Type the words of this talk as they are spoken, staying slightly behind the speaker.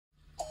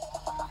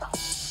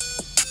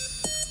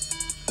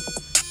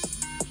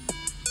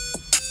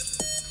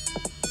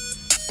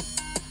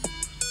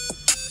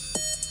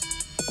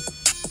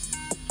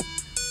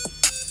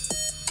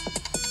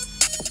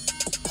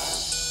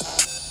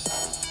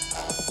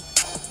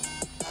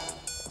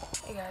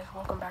guys,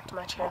 welcome back to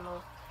my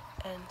channel,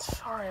 and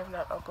sorry I've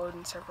not uploaded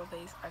in several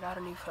days. I got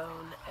a new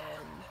phone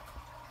and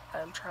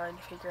I'm trying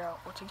to figure out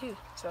what to do.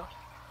 So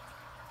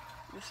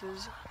this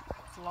is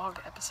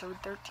vlog episode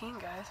 13,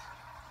 guys.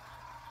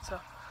 So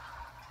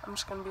I'm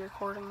just gonna be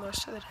recording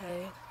most of the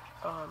day.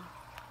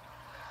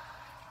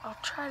 I'll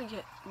try to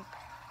get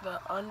the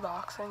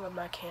unboxing of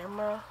my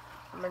camera.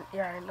 I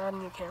got a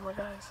new camera,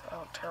 guys.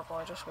 Oh, terrible,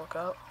 I just woke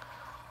up.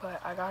 But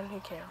I got a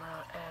new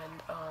camera,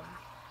 and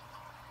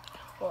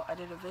well, I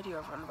did a video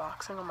of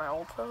unboxing on my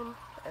old phone,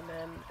 and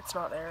then it's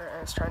not there,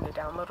 and it's trying to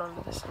download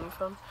onto this new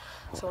phone.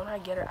 So when I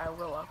get it, I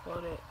will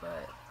upload it,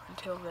 but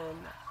until then,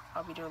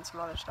 I'll be doing some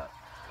other stuff.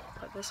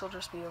 But this will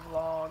just be a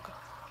vlog.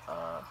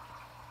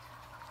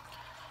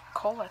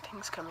 Cole, I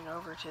think, is coming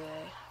over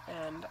today,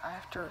 and I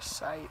have to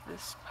recite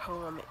this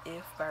poem,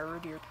 If, by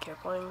Rudyard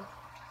Kipling,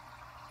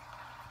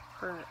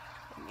 for an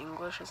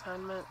English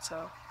assignment,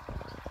 so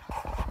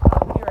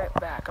I'll be right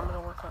back. I'm going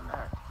to work on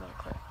that really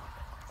quick.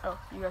 Oh,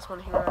 you guys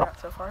want to hear what I got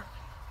so far?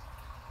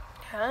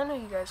 Yeah, I know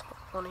you guys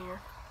want to hear.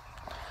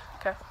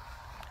 Okay.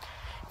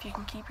 If you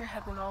can keep your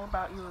head when all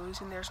about you are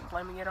losing theirs and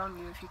blaming it on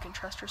you, if you can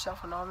trust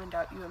yourself when all men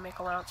doubt you and make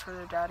allowance for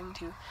their doubting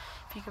too,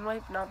 if you can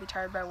wait but not be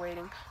tired by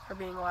waiting, or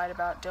being lied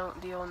about, don't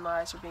deal in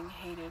lies or being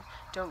hated,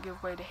 don't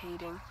give way to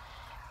hating,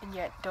 and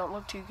yet don't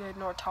look too good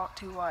nor talk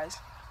too wise.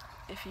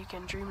 If you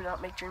can dream and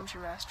not make dreams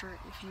your master,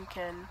 if you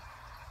can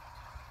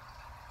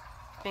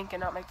think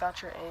and not make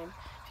thoughts your aim,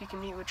 if you can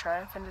meet with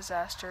triumph and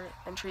disaster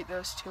and treat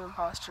those two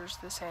impostors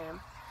the same,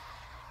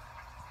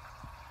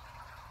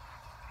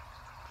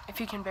 if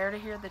you can bear to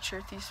hear the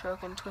truth you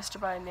spoken, twisted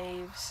by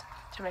knaves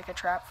to make a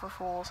trap for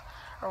fools,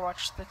 or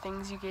watch the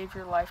things you gave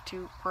your life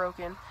to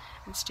broken,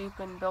 and stoop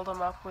and build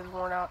them up with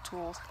worn out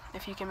tools,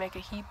 if you can make a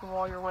heap of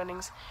all your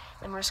winnings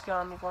and risk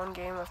on one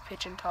game of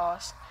pitch and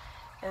toss,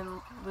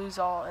 and lose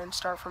all and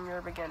start from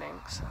your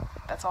beginnings.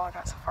 That's all I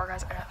got so far,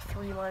 guys. I got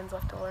 3 lines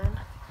left to learn,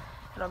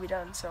 and I'll be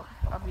done, so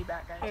I'll be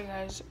back, guys. Hey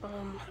guys,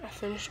 I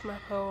finished my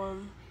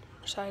poem,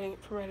 reciting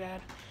it for my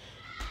dad,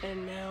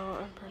 and now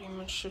I'm pretty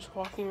much just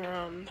walking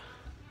around.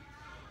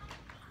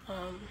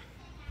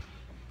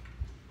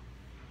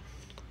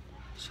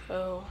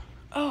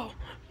 Oh,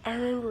 I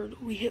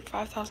remembered we hit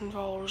 5,000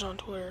 followers on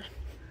Twitter.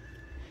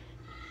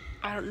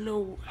 I don't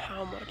know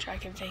how much I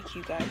can thank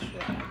you guys for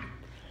that.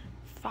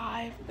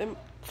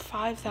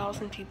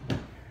 5,000 people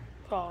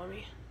follow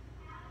me.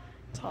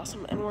 It's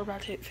awesome, and we're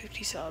about to hit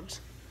 50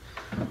 subs.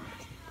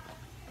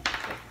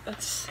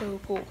 That's so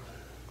cool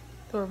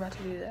that we're about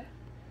to do that.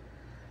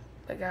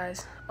 But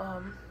guys,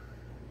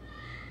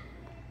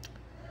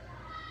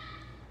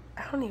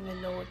 I don't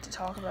even know what to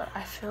talk about.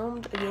 I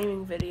filmed a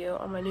gaming video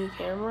on my new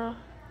camera,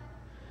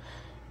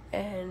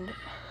 and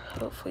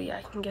hopefully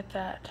I can get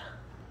that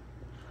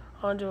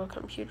onto a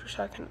computer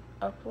so I can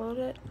upload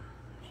it,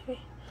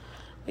 maybe.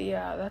 But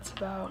yeah, that's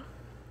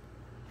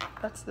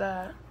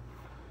that.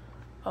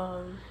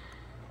 Oh,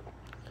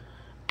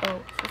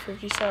 for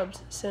 50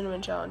 subs,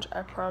 cinnamon challenge.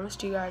 I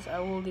promised you guys I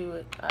will do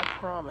it. I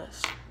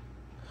promise.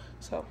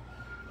 So,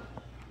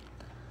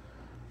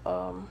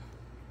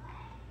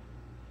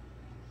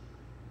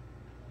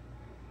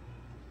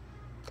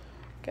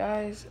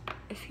 guys,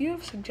 if you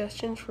have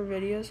suggestions for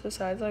videos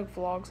besides like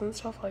vlogs and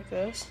stuff like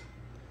this,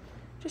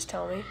 just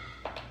tell me.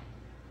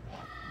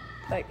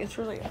 Like, it's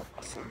really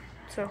awesome.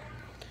 So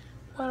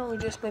why don't we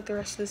just make the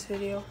rest of this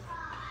video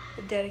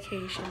a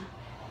dedication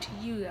to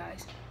you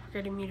guys for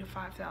getting me to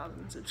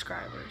 5,000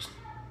 subscribers.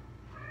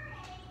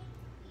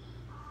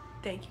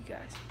 Thank you,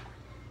 guys.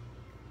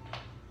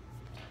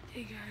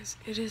 Hey guys,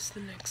 it is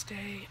the next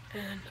day,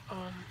 and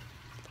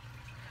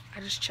I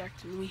just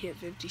checked and we hit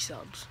 50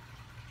 subs.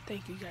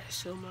 Thank you guys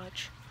so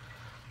much.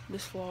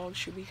 This vlog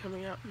should be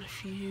coming out in a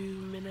few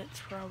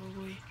minutes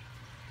probably,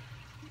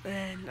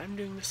 and I'm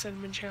doing the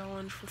cinnamon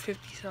challenge for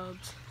 50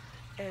 subs.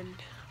 And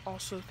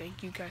also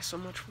thank you guys so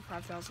much for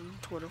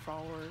 5,000 Twitter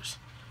followers.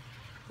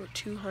 We're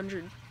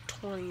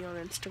 220 on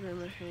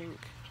Instagram, I think.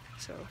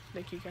 So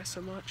thank you guys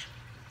so much.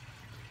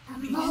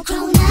 I'm all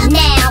grown up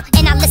now,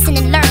 and I listen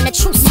and learn, a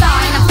true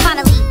star, and I'm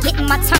finally getting my turn.